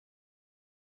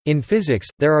In physics,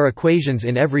 there are equations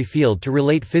in every field to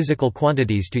relate physical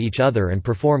quantities to each other and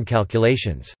perform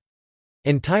calculations.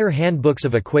 Entire handbooks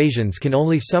of equations can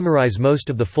only summarize most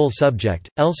of the full subject,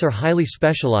 else are highly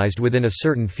specialized within a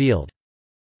certain field.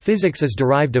 Physics is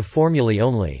derived of formulae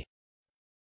only.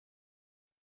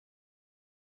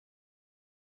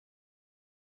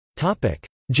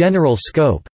 General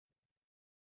scope.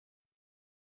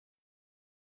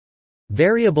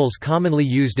 Variables commonly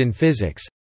used in physics: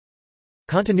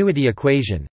 continuity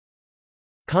equation,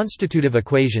 constitutive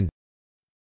equation,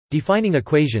 defining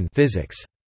equation. Physics.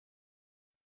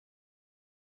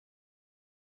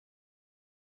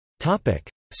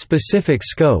 Specific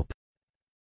scope.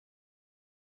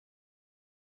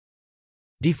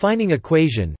 Defining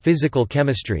equation. Physical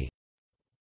chemistry.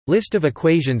 List of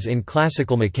equations in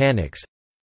classical mechanics.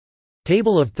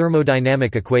 Table of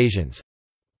thermodynamic equations.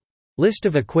 List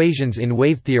of equations in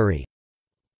wave theory.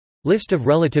 List of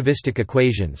relativistic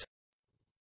equations.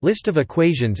 List of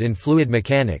equations in fluid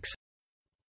mechanics.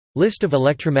 List of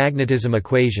electromagnetism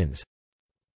equations.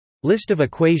 List of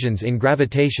equations in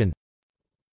gravitation.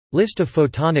 List of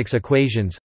photonics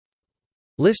equations.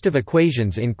 List of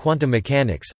equations in quantum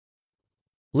mechanics.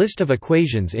 List of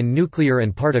equations in nuclear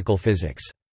and particle physics.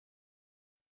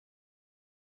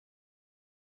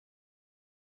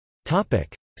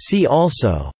 See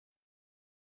also: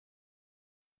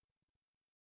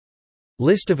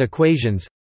 List of equations,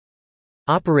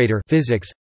 operator physics,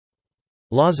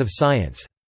 laws of science.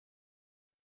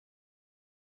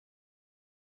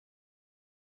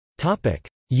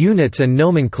 Units and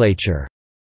nomenclature.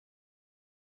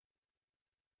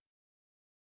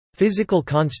 Physical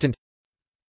constant,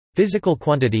 physical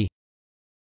quantity,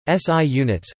 SI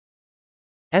units,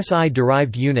 SI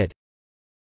derived unit,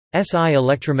 SI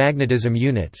electromagnetism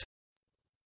units.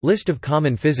 List of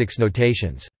common physics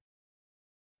notations.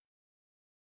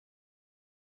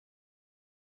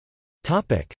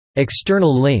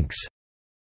 External links.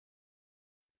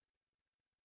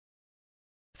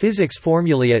 Physics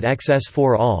formulae at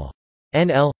XS4 All.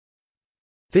 NL.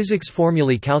 Physics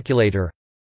formulae calculator.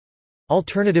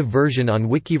 Alternative version on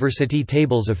Wikiversity.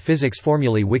 Tables of physics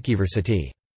formulae.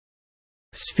 Wikiversity.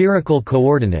 Spherical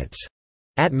coordinates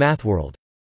at MathWorld.